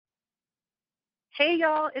Hey,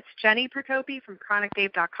 y'all, it's Jenny Procopi from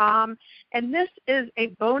ChronicBabe.com, and this is a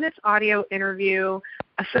bonus audio interview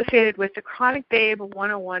associated with the Chronic Babe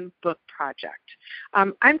 101 book project.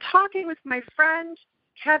 I'm talking with my friend,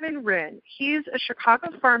 Kevin Rinn. He's a Chicago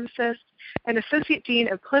pharmacist and Associate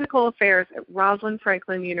Dean of Clinical Affairs at Rosalind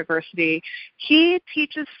Franklin University. He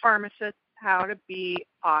teaches pharmacists how to be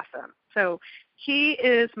awesome. So he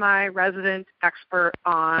is my resident expert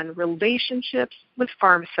on relationships with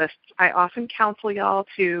pharmacists. I often counsel y'all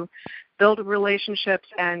to build relationships,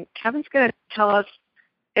 and Kevin's going to tell us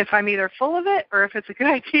if I'm either full of it or if it's a good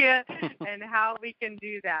idea and how we can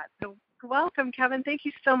do that. So welcome, Kevin. Thank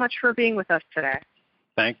you so much for being with us today.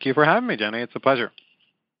 Thank you for having me, Jenny. It's a pleasure.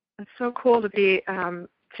 It's so cool to be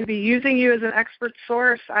using you as an expert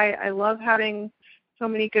source. I love having so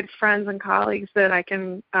many good friends and colleagues that I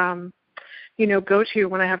can go to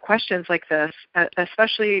when I have questions like this,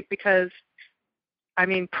 especially because, I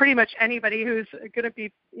mean, pretty much anybody who's going to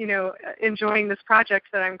be, enjoying this project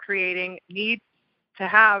that I'm creating needs to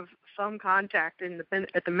have some contact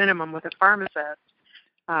at the minimum with a pharmacist.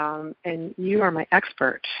 And you are my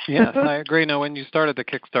expert. Yes, I agree. No, when you started the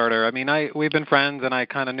Kickstarter, I mean, we've been friends, and I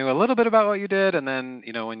kind of knew a little bit about what you did, and then,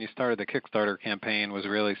 when you started the Kickstarter campaign was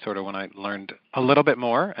really sort of when I learned a little bit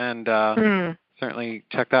more, and certainly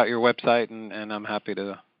checked out your website, and I'm happy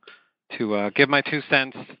to give my 2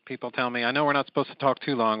 cents. People tell me, I know we're not supposed to talk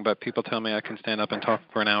too long, but people tell me I can stand up and talk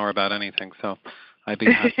for an hour about anything, so I'd be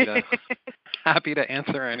happy to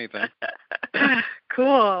answer anything.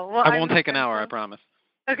 Cool. Well, I won't take an hour, I promise.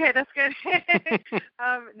 Okay, that's good.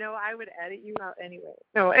 No, I would edit you out anyway.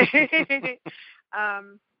 No.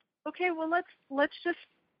 Okay, well, let's just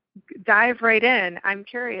dive right in. I'm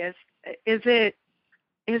curious. Is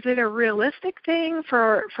it a realistic thing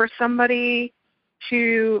for somebody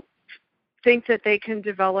to think that they can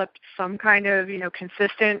develop some kind of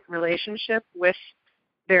consistent relationship with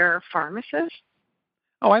their pharmacist?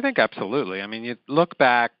 Oh, I think absolutely. I mean, you look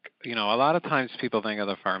back, a lot of times people think of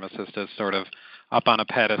the pharmacist as sort of up on a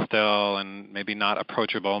pedestal and maybe not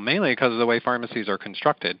approachable, mainly because of the way pharmacies are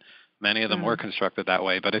constructed. Many of them were constructed that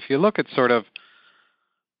way. But if you look at sort of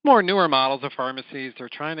more newer models of pharmacies, they're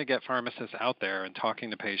trying to get pharmacists out there and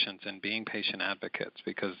talking to patients and being patient advocates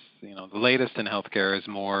because, the latest in healthcare is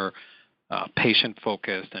more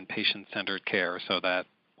patient-focused and patient-centered care so that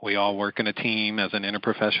we all work in a team as an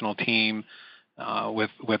interprofessional team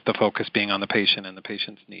with the focus being on the patient and the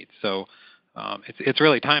patient's needs. So it's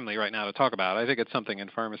really timely right now to talk about. I think it's something in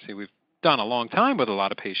pharmacy we've done a long time with a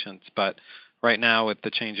lot of patients, but right now with the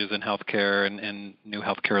changes in healthcare and new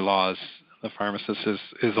healthcare laws, the pharmacist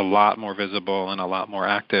is a lot more visible and a lot more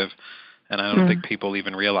active, and I don't think people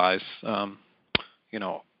even realize,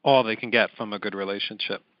 all they can get from a good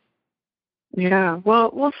relationship. Yeah.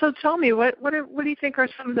 Well. So tell me, what do you think are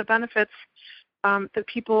some of the benefits that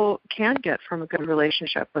people can get from a good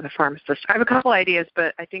relationship with a pharmacist? I have a couple ideas,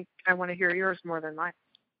 but I think I want to hear yours more than mine.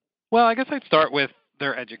 Well, I guess I'd start with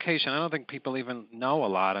their education. I don't think people even know a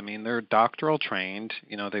lot. I mean, they're doctoral trained.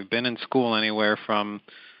 They've been in school anywhere from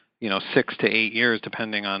 6 to 8 years,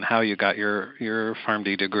 depending on how you got your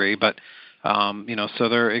PharmD degree. But so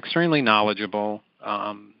they're extremely knowledgeable.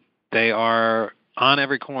 They are on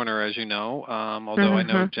every corner, as you know, although I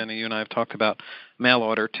know, Jenny, you and I have talked about mail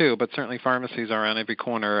order too, but certainly pharmacies are on every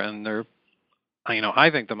corner, and they're, I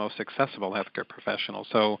think the most accessible healthcare professional.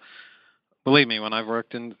 So believe me, when I've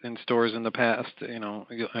worked in stores in the past, and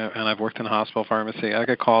I've worked in a hospital pharmacy, I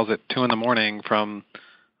get calls at 2 a.m. from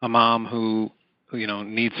a mom who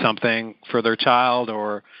needs something for their child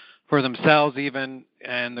or for themselves even,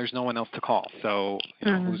 and there's no one else to call. So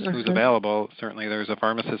who's available? Certainly there's a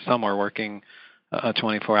pharmacist somewhere working a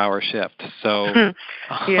 24-hour shift. So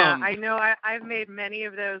yeah, I know. I've made many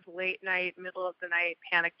of those late night, middle of the night,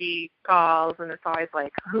 panicky calls, and it's always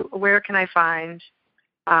like, where can I find?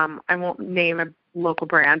 I won't name a local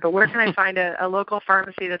brand, but where can I find a local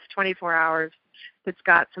pharmacy that's 24 hours that's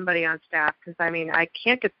got somebody on staff? Because I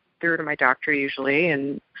can't get through to my doctor usually,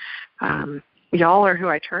 and y'all are who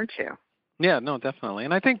I turn to. Yeah, no, definitely.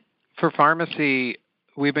 And I think for pharmacy,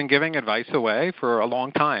 we've been giving advice away for a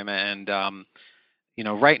long time, and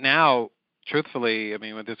right now, truthfully,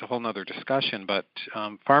 there's a whole other discussion, but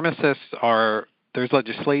pharmacists there's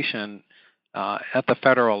legislation at the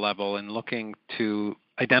federal level in looking to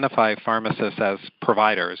identify pharmacists as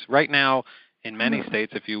providers. Right now, in many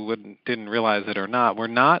states, if you didn't realize it or not, we're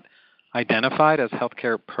not identified as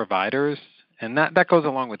healthcare providers, and that goes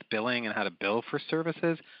along with billing and how to bill for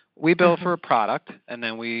services. We bill for a product, and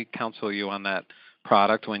then we counsel you on that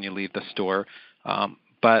product when you leave the store.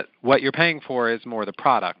 But what you're paying for is more the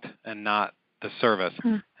product and not the service.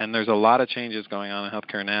 And there's a lot of changes going on in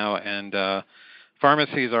healthcare now, and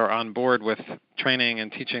pharmacies are on board with training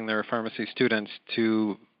and teaching their pharmacy students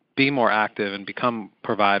to be more active and become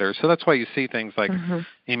providers. So that's why you see things like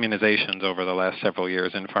immunizations over the last several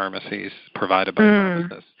years in pharmacies provided by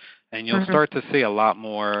pharmacists. And you'll start to see a lot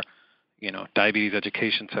more, diabetes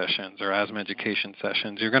education sessions or asthma education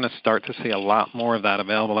sessions. You're going to start to see a lot more of that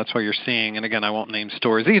available. That's why you're seeing, and again, I won't name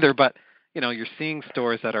stores either, but you're seeing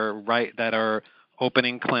stores that are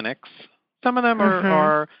opening clinics. Some of them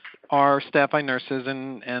are staffed by nurses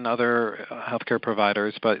and other healthcare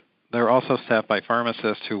providers, but they're also staffed by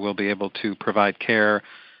pharmacists who will be able to provide care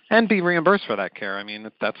and be reimbursed for that care. I mean,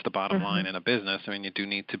 that's the bottom line in a business. I mean, you do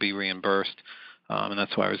need to be reimbursed, and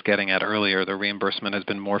that's what I was getting at earlier. The reimbursement has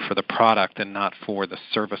been more for the product and not for the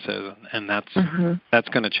services, and that's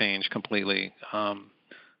going to change completely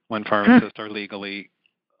when pharmacists are legally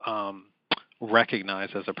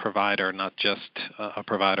recognized as a provider, not just a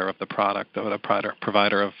provider of the product, but a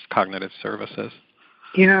provider of cognitive services.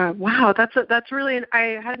 Yeah, wow, that's really,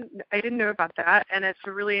 I didn't know about that, and it's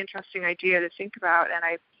a really interesting idea to think about,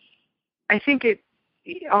 and I think it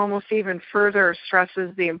almost even further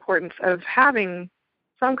stresses the importance of having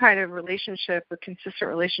some kind of consistent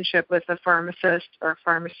relationship with a pharmacist or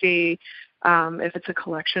pharmacy, if it's a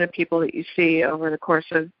collection of people that you see over the course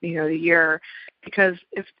of the year, because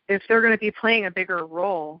if they're going to be playing a bigger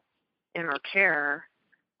role in our care,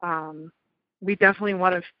 we definitely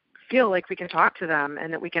want to feel like we can talk to them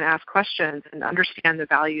and that we can ask questions and understand the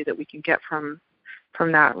value that we can get from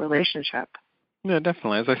that relationship. Yeah,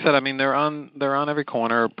 definitely. As I said, I mean, they're on every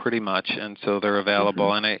corner pretty much, and so they're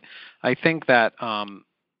available. And I think that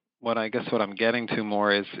what I'm getting to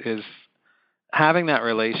more is having that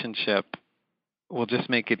relationship will just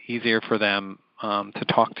make it easier for them to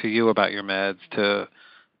talk to you about your meds, to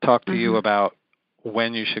talk to you about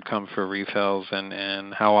when you should come for refills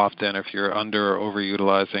and how often, if you're under or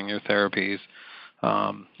overutilizing your therapies.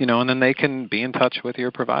 And then they can be in touch with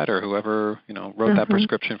your provider, whoever, wrote that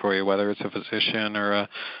prescription for you, whether it's a physician or a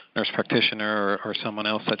nurse practitioner or someone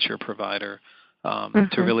else that's your provider,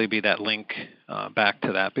 to really be that link back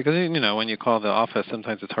to that. Because, when you call the office,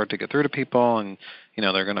 sometimes it's hard to get through to people, and,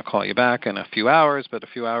 they're going to call you back in a few hours, but a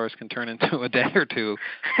few hours can turn into a day or two.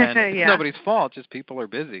 And it's nobody's fault, just people are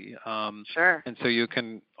busy. Sure. And so you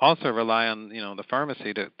can also rely on, the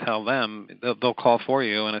pharmacy to tell them, they'll call for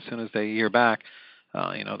you, and as soon as they hear back,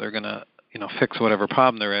 they're going to, fix whatever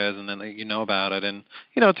problem there is, and then about it. And,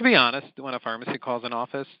 to be honest, when a pharmacy calls an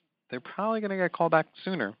office, they're probably going to get called back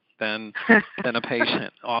sooner than a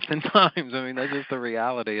patient, oftentimes. I mean, that's just the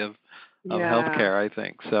reality of healthcare, I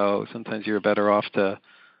think. So sometimes you're better off to,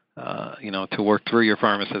 to work through your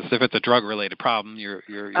pharmacist. If it's a drug-related problem, your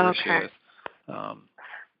issue is. Oh,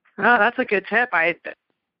 that's a good tip. I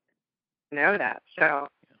know that, so.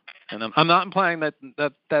 And I'm not implying that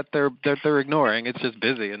they're ignoring. It's just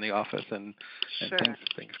busy in the office, and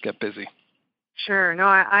things get busy. Sure. No,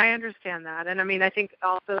 I understand that. And I mean, I think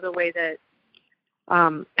also the way that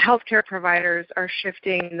healthcare providers are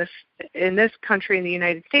shifting in this country, in the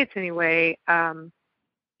United States anyway,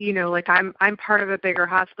 like I'm part of a bigger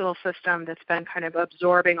hospital system that's been kind of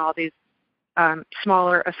absorbing all these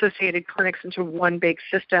smaller associated clinics into one big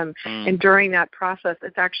system. And during that process,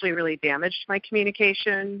 it's actually really damaged my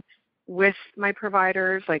communication with my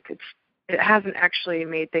providers. Like it hasn't actually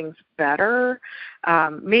made things better.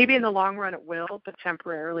 Maybe in the long run it will, but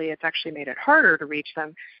temporarily it's actually made it harder to reach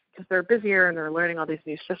them because they're busier and they're learning all these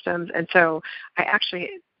new systems. And so I actually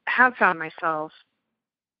have found myself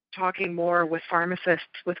talking more with pharmacists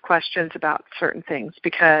with questions about certain things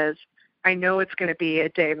because I know it's going to be a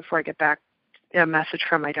day before I get back a message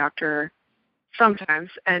from my doctor sometimes,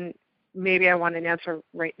 and maybe I want an answer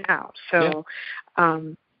right now. So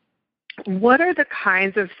what are the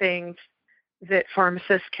kinds of things that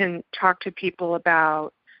pharmacists can talk to people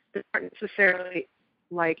about that aren't necessarily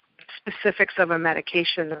like specifics of a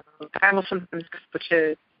medication? I will sometimes go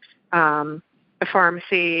to a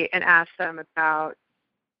pharmacy and ask them about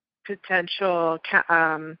potential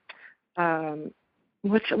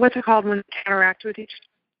what's it called when they interact with each other?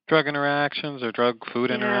 Drug interactions or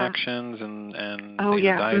drug-food interactions and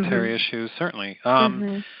dietary issues, certainly.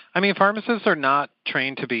 I mean, pharmacists are not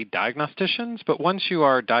trained to be diagnosticians, but once you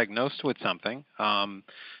are diagnosed with something,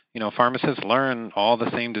 pharmacists learn all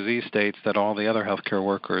the same disease states that all the other healthcare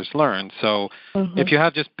workers learn. So if you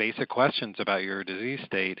have just basic questions about your disease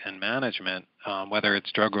state and management, whether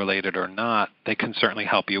it's drug-related or not, they can certainly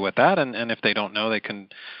help you with that. And if they don't know, they can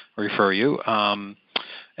refer you.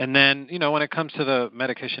 And then, when it comes to the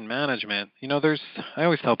medication management, I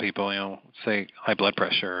always tell people, say high blood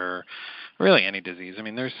pressure really any disease. I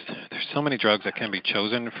mean, there's so many drugs that can be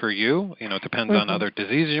chosen for you. You know, it depends on other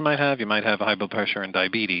diseases you might have. You might have high blood pressure and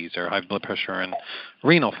diabetes, or high blood pressure and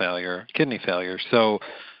renal failure, kidney failure. So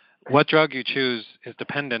what drug you choose is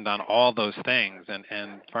dependent on all those things,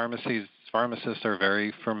 and pharmacists are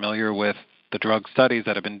very familiar with the drug studies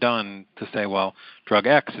that have been done to say, well, drug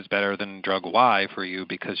X is better than drug Y for you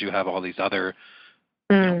because you have all these other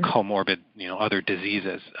comorbid, other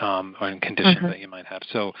diseases and conditions that you might have.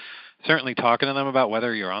 So certainly talking to them about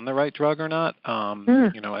whether you're on the right drug or not,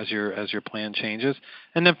 as your plan changes.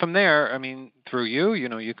 And then from there, I mean, through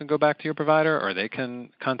you can go back to your provider, or they can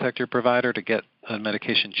contact your provider to get a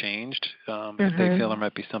medication changed if they feel there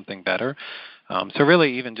might be something better. So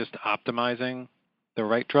really even just optimizing the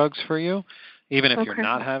right drugs for you, even if you're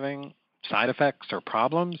not having side effects or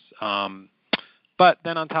problems. But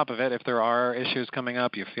then on top of it, if there are issues coming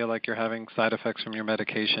up, you feel like you're having side effects from your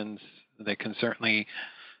medications, they can certainly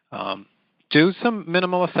do some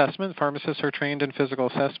minimal assessment. Pharmacists are trained in physical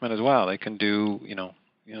assessment as well. They can do,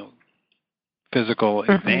 physical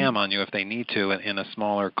exam on you if they need to in a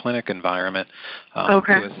smaller clinic environment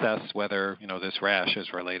to assess whether, this rash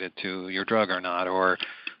is related to your drug or not, or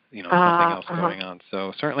something else going on.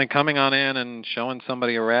 So certainly coming on in and showing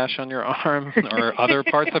somebody a rash on your arm or other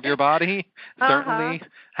parts of your body certainly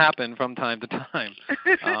happen from time to time.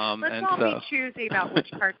 Let's all be choosy about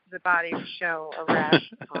which parts of the body to show a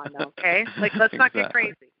rash on, okay? Like, let's not get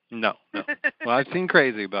crazy. No. Well, I've seen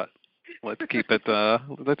crazy, but let's keep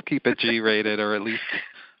it G-rated or at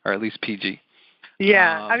least PG.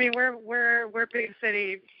 Yeah, I mean we're big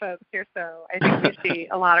city folks here, so I think we see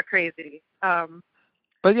a lot of crazy.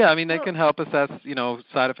 But yeah, I mean, they can help assess,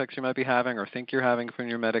 side effects you might be having or think you're having from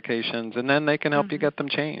your medications, and then they can help you get them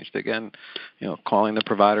changed. Again, calling the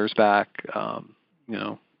providers back.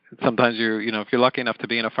 Sometimes if you're lucky enough to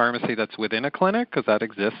be in a pharmacy that's within a clinic, because that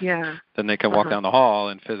exists, then they can walk down the hall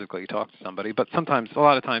and physically talk to somebody. But a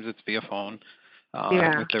lot of times it's via phone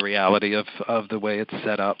with the reality of the way it's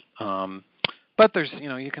set up. But there's,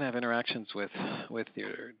 you can have interactions with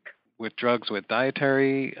drugs, with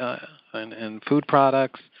dietary and food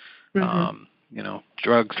products.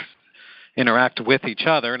 Drugs interact with each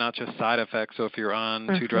other, not just side effects. So if you're on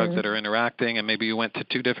two drugs that are interacting, and maybe you went to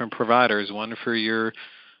two different providers, one for your,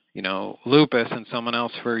 lupus and someone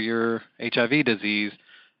else for your HIV disease,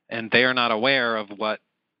 and they are not aware of what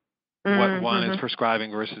one is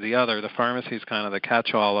prescribing versus the other. The pharmacy is kind of the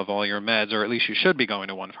catch-all of all your meds, or at least you should be going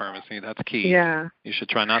to one pharmacy. That's key. Yeah. You should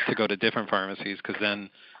try not to go to different pharmacies, because then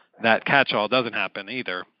that catch-all doesn't happen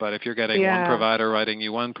either. But if you're getting one provider writing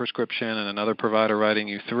you one prescription and another provider writing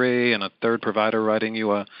you three and a third provider writing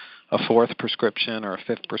you a fourth prescription or a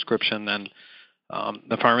fifth prescription, then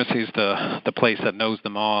the pharmacy is the place that knows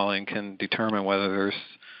them all and can determine whether there's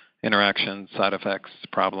interactions, side effects,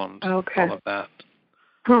 problems, all of that.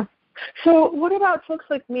 So what about folks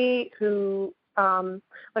like me who, I'm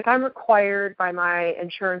required by my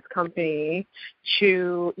insurance company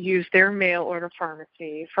to use their mail order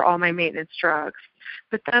pharmacy for all my maintenance drugs,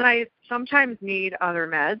 but then I sometimes need other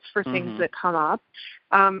meds for things that come up.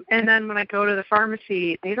 And then when I go to the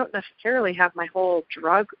pharmacy, they don't necessarily have my whole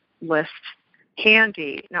drug list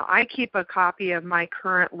handy. Now, I keep a copy of my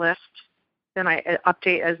current list, then I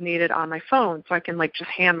update as needed on my phone, so I can just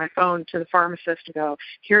hand my phone to the pharmacist and go,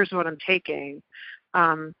 here's what I'm taking.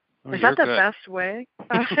 Is that the best way?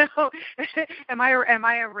 Am I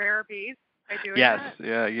a rare beast? Yes,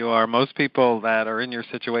 yeah, you are. Most people that are in your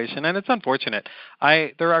situation, and it's unfortunate.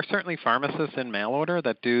 There are certainly pharmacists in mail order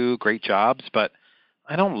that do great jobs, but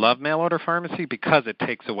I don't love mail order pharmacy because it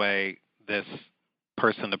takes away this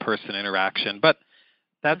person-to-person interaction. But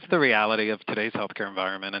that's the reality of today's healthcare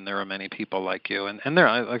environment, and there are many people like you. And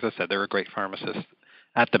there, like I said, there are great pharmacists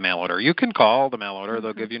at the mail order. You can call the mail order;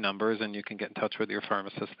 they'll give you numbers, and you can get in touch with your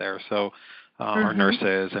pharmacist there. So, or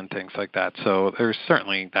nurses and things like that. So there's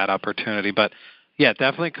certainly that opportunity. But yeah,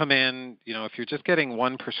 definitely come in. If you're just getting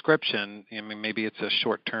one prescription, maybe it's a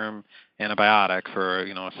short-term antibiotic for a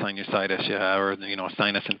sinusitis you have, or a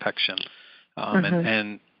sinus infection,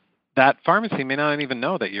 and that pharmacy may not even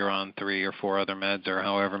know that you're on 3 or 4 other meds or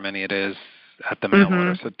however many it is at the mail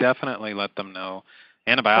order. So definitely let them know.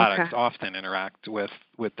 Antibiotics often interact with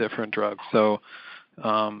different drugs. So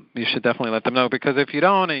you should definitely let them know, because if you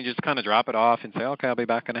don't and you just kind of drop it off and say, okay, I'll be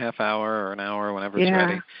back in a half hour or an hour, whenever it's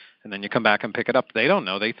ready, and then you come back and pick it up, they don't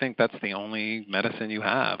know. They think that's the only medicine you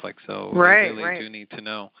have. You really do need to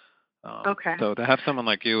know. So to have someone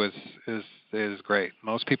like you is great.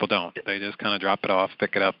 Most people don't. They just kind of drop it off,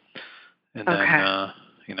 pick it up, and then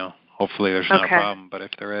hopefully there's not a problem. But if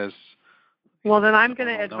there is, Well, then I'm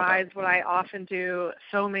going to advise what I often do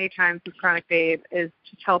so many times with Chronic Babe is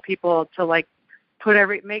to tell people to like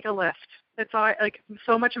make a list. It's all like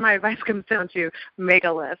so much of my advice comes down to make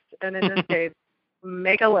a list, and in this case,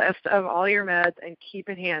 make a list of all your meds and keep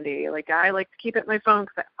it handy. Like I like to keep it in my phone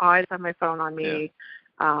because I always have my phone on me.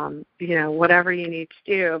 Yeah. Whatever you need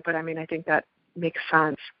to do. But I mean, I think that makes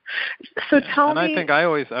sense. So tell me. And I think I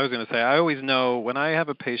was going to say, I always know when I have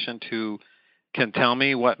a patient who can tell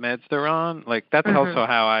me what meds they're on, like that's also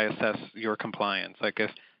how I assess your compliance. Like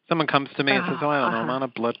if someone comes to me and says, I don't know, I'm on a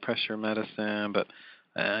blood pressure medicine, but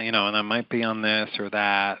and I might be on this or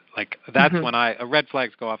that. Like that's when red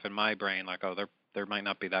flags go off in my brain. Like, oh, they might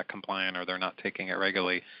not be that compliant, or they're not taking it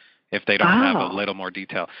regularly if they don't have a little more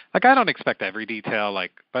detail. Like I don't expect every detail,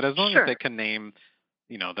 but as long as they can name,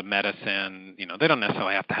 the medicine, they don't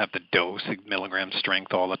necessarily have to have the dose, milligram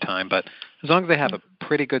strength all the time. But as long as they have a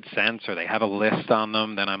pretty good sense or they have a list on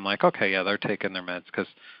them, then I'm like, okay, yeah, they're taking their meds because.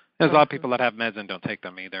 There's a lot of people that have meds and don't take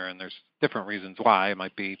them either, and there's different reasons why. It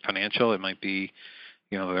might be financial, it might be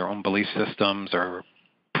their own belief systems or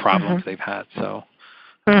problems they've had. So,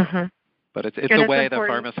 but it's a way that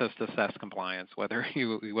pharmacists assess compliance, whether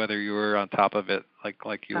you were on top of it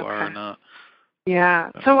like you are or not.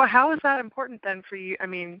 Yeah. So how is that important then for you? I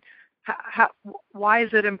mean, why is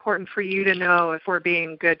it important for you to know if we're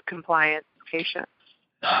being good, compliant patients?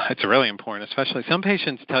 It's really important, especially some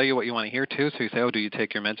patients tell you what you want to hear too. So you say, "Oh, do you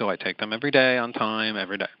take your meds?" "Oh, I take them every day on time,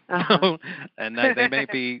 every day." And they may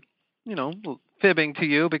be, fibbing to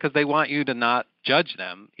you because they want you to not judge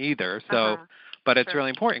them either. So, but it's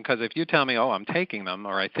really important because if you tell me, "Oh, I'm taking them,"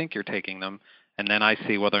 or "I think you're taking them," and then I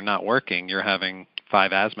see, well, they're not working. You're having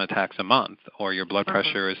 5 asthma attacks a month, or your blood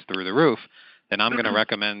pressure is through the roof. Then I'm going to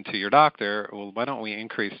recommend to your doctor, well, why don't we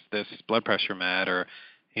increase this blood pressure med or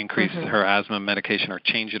increase her asthma medication or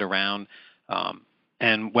change it around.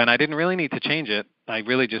 And when I didn't really need to change it, I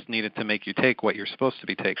really just needed to make you take what you're supposed to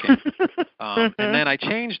be taking. And then I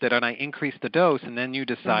changed it and I increased the dose, and then you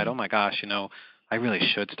decide, oh my gosh, I really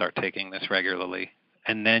should start taking this regularly.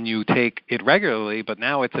 And then you take it regularly, but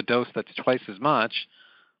now it's a dose that's twice as much.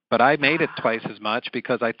 But I made it twice as much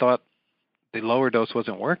because I thought the lower dose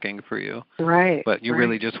wasn't working for you. Right. But you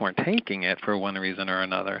really just weren't taking it for one reason or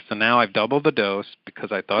another. So now I've doubled the dose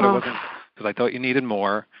because I thought it wasn't, because I thought you needed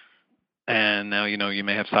more. And now, you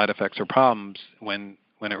may have side effects or problems when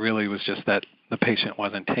it really was just that the patient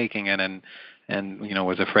wasn't taking it and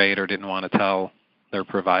was afraid or didn't want to tell their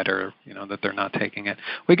provider, that they're not taking it.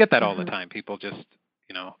 We get that all the time. People just,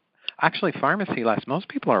 actually pharmacy most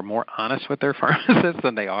people are more honest with their pharmacists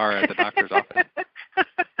than they are at the doctor's office.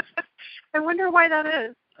 I wonder why that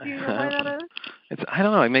is. Do you know why that is? I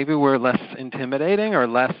don't know. Maybe we're less intimidating or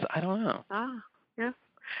less. I don't know. Yeah.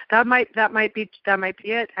 That might be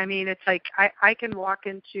it. I mean, it's like I can walk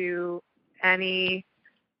into any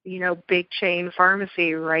big chain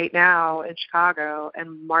pharmacy right now in Chicago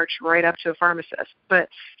and march right up to a pharmacist, but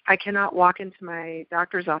I cannot walk into my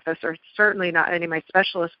doctor's office or certainly not any of my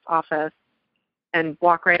specialist office and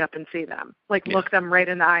walk right up and see them. Look them right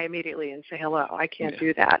in the eye immediately and say hello. I can't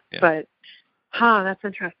do that. Yeah. But, that's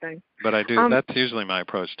interesting. But I do. That's usually my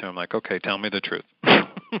approach to them. Like, okay, tell me the truth.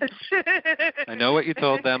 I know what you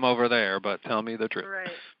told them over there, but tell me the truth.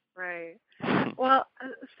 Right. Well,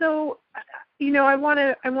 so, I want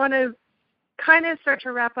to kind of start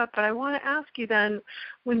to wrap up, but I want to ask you then,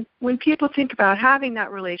 when people think about having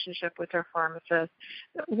that relationship with their pharmacist,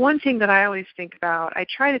 one thing that I always think about, I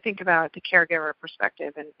try to think about the caregiver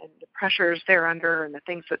perspective and the pressures they're under and the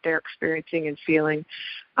things that they're experiencing and feeling.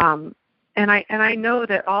 And I know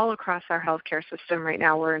that all across our healthcare system right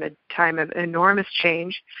now, we're in a time of enormous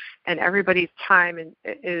change, and everybody's time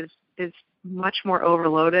is much more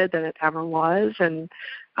overloaded than it ever was, and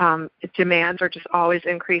demands are just always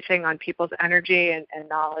increasing on people's energy and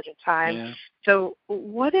knowledge and time. Yeah. So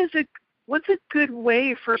what's a good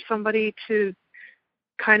way for somebody to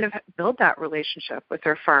kind of build that relationship with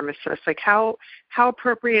their pharmacist? Like how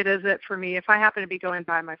appropriate is it for me if I happen to be going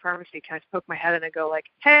by my pharmacy, can I poke my head in and go like,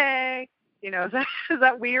 hey, is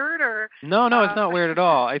that weird or? No, it's not weird at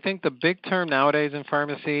all. I think the big term nowadays in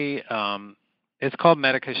pharmacy, it's called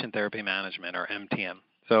medication therapy management, or MTM.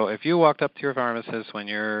 So if you walked up to your pharmacist when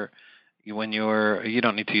you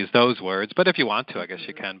don't need to use those words, but if you want to, I guess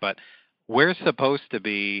you can. But we're supposed to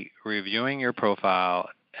be reviewing your profile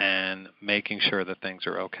and making sure that things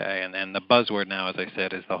are okay. And the buzzword now, as I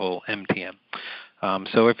said, is the whole MTM.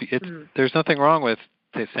 So if there's nothing wrong with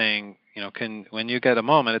saying, when you get a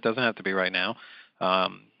moment, it doesn't have to be right now.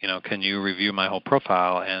 Can you review my whole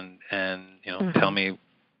profile and tell me,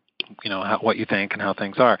 what you think and how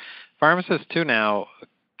things are. Pharmacists too now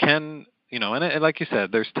can and like you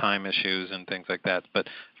said, there's time issues and things like that. But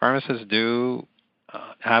pharmacists do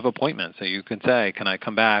have appointments, so you can say, "Can I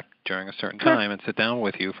come back during a certain time and sit down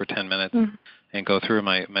with you for 10 minutes and go through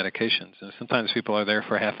my medications?" And sometimes people are there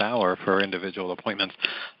for a half hour for individual appointments.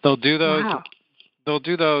 They'll do those. Wow. They'll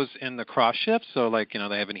do those in the cross shifts, so like,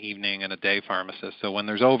 they have an evening and a day pharmacist. So when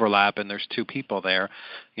there's overlap and there's two people there,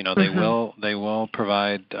 they will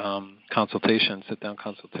provide consultations, sit down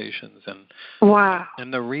consultations, and wow.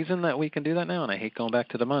 And the reason that we can do that now, and I hate going back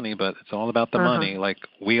to the money, but it's all about the money. Like,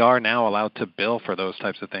 we are now allowed to bill for those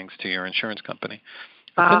types of things to your insurance company.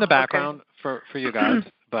 It's in the background for you guys,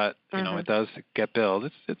 but it does get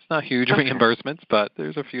billed. It's not huge reimbursements, but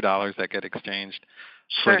there's a few dollars that get exchanged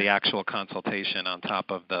for the actual consultation on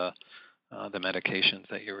top of the medications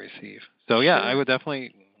that you receive. So yeah, I would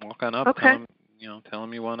definitely walk on up. Tell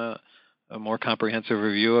them you want a more comprehensive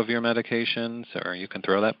review of your medications, or you can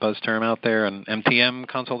throw that buzz term out there, an MTM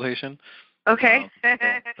consultation. Okay.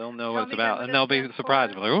 They'll know what it's about, and they'll be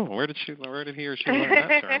surprised. Like, oh, where did he or she learn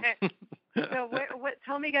that term? So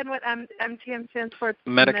tell me again what MTM stands for.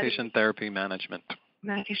 Medication Therapy Management.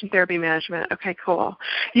 Medication Therapy Management. Okay, cool.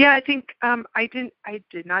 Yeah, I think I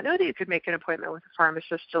did not know that you could make an appointment with a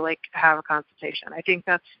pharmacist to have a consultation. I think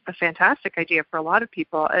that's a fantastic idea for a lot of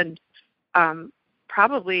people, and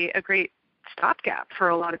probably a great stopgap for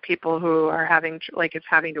a lot of people who are having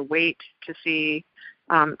to wait to see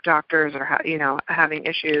doctors or having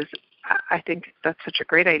issues. I think that's such a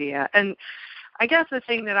great idea. And I guess the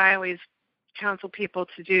thing that I always counsel people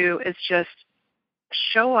to do is just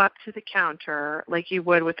show up to the counter like you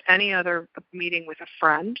would with any other meeting with a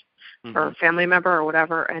friend or a family member or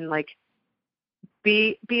whatever, and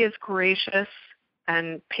be as gracious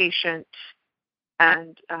and patient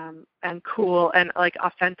and cool and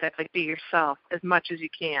authentic, be yourself as much as you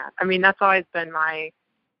can. I mean, that's always been I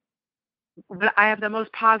have the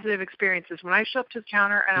most positive experiences when I show up to the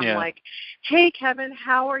counter and I'm like, "Hey, Kevin,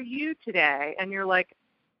 how are you today?" And you're like,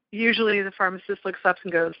 usually the pharmacist looks up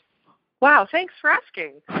and goes, "Wow, thanks for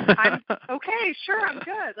asking. I'm okay, sure, I'm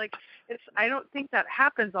good." I don't think that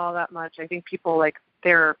happens all that much. I think people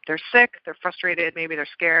they're sick, they're frustrated, maybe they're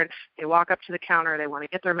scared. They walk up to the counter, they want to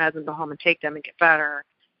get their meds and go home and take them and get better.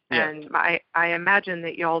 Yeah. And I imagine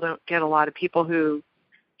that y'all don't get a lot of people who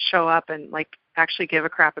show up and actually give a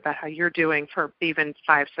crap about how you're doing for even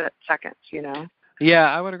 5 seconds, Yeah,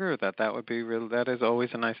 I would agree with that. That is always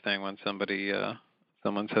a nice thing when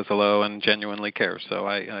someone says hello and genuinely cares. So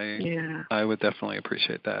I would definitely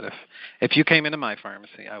appreciate that. If you came into my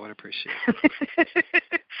pharmacy, I would appreciate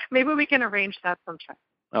it. Maybe we can arrange that sometime.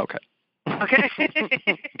 Okay. Okay.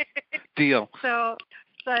 Deal. So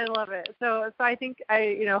I love it. So I think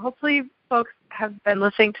hopefully folks have been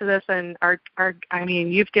listening to this and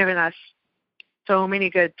you've given us so many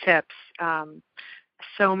good tips,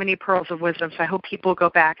 so many pearls of wisdom. So I hope people go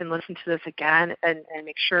back and listen to this again and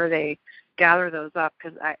make sure they gather those up,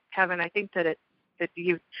 because Kevin, I think that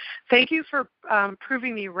thank you for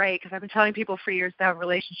proving me right, because I've been telling people for years to have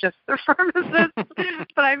relationships with their pharmacists,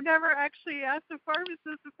 but I've never actually asked a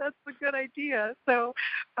pharmacist if that's a good idea. So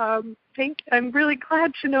I'm really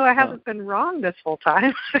glad to know I haven't been wrong this whole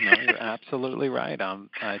time. No, you're absolutely right.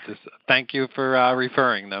 I just thank you for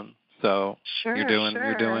referring them. So you're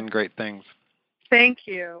doing great things. Thank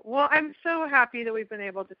you. Well, I'm so happy that we've been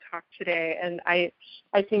able to talk today, and I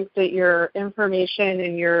think that your information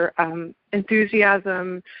and your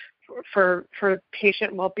enthusiasm for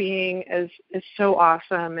patient well-being is so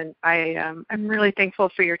awesome, and I'm really thankful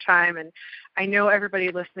for your time, and I know everybody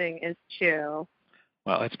listening is too.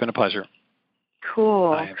 Well, it's been a pleasure.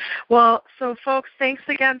 Cool. Well, so folks, thanks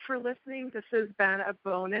again for listening. This has been a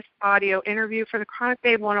bonus audio interview for the Chronic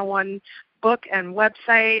Babe 101 book and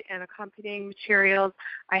website and accompanying materials.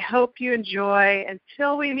 I hope you enjoy.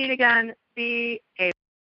 Until we meet again, be a